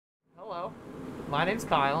my name's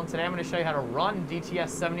Kyle, and today I'm going to show you how to run DTS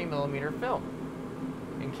 70mm film.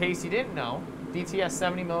 In case you didn't know, DTS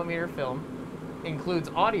 70mm film includes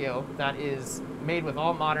audio that is made with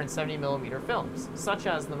all modern 70mm films, such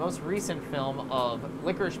as the most recent film of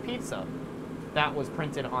Licorice Pizza that was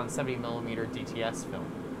printed on 70mm DTS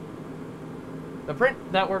film. The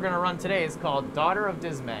print that we're going to run today is called Daughter of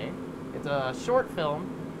Dismay. It's a short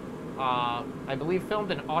film, I believe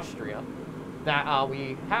filmed in Austria, that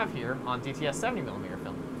we have here on DTS 70mm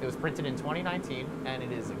film. It was printed in 2019, and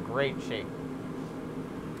it is in great shape.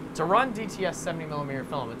 To run DTS 70mm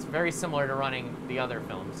film, it's very similar to running the other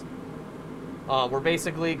films. We're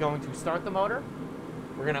basically going to start the motor,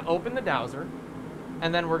 we're going to open the Dowser,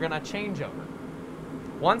 and then we're going to change over.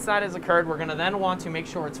 Once that has occurred, we're going to then want to make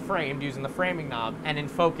sure it's framed using the framing knob and in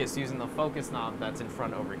focus using the focus knob that's in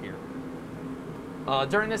front over here.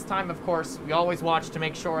 During this time, of course, we always watch to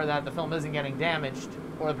make sure that the film isn't getting damaged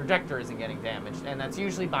or the projector isn't getting damaged, and that's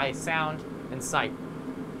usually by sound and sight.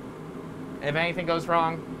 If anything goes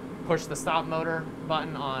wrong, push the stop motor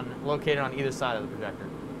button located on either side of the projector.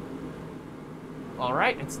 All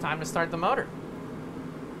right, it's time to start the motor.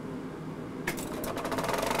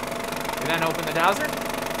 We then open the Dowser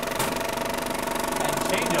and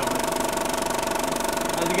change over.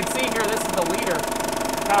 As you can see here, this is the leader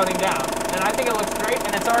counting down, and I think it looks great,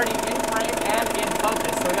 and it's already in frame and in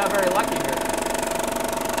focus, so we got very lucky here.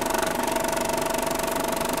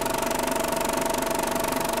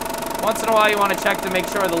 Once in a while you want to check to make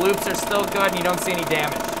sure the loops are still good and you don't see any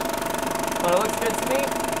damage. But it looks good to me,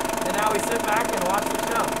 and now we sit back and watch the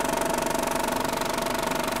show.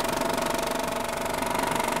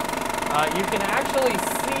 You can actually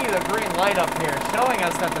see the green light up here showing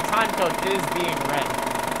us that the time code is being read.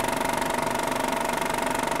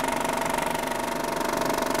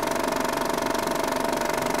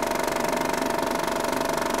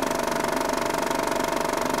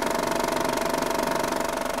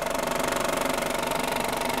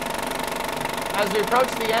 As we approach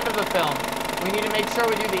the end of the film, we need to make sure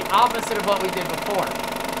we do the opposite of what we did before.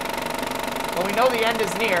 When we know the end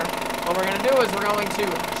is near, what we're going to do is we're going to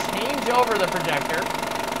change over the projector.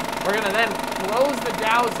 We're going to then close the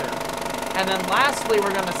Dowser, and then lastly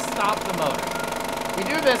we're going to stop the motor. We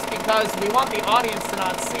do this because we want the audience to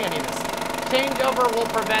not see any of this. Changeover will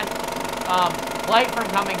prevent light from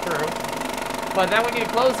coming through, but then we need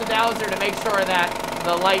to close the Dowser to make sure that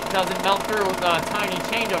the light doesn't melt through the tiny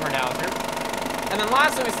changeover Dowser. And then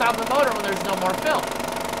lastly, we stop the motor when there's no more film.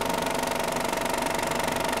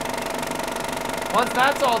 Once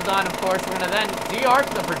that's all done, of course, we're going to then de-arc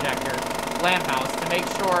the projector lamp house to make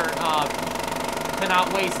sure to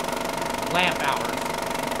not waste lamp hours.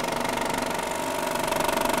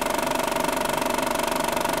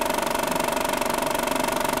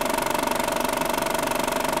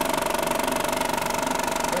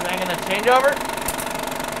 We're then going to change over,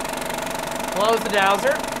 close the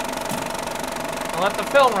Dowser, and let the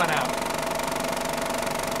film run out.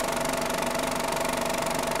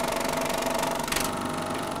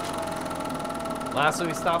 Lastly,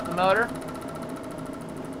 we stop the motor,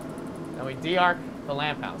 and we de-arc the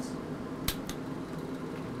lamp house.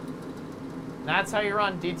 And that's how you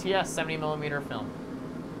run DTS 70mm film.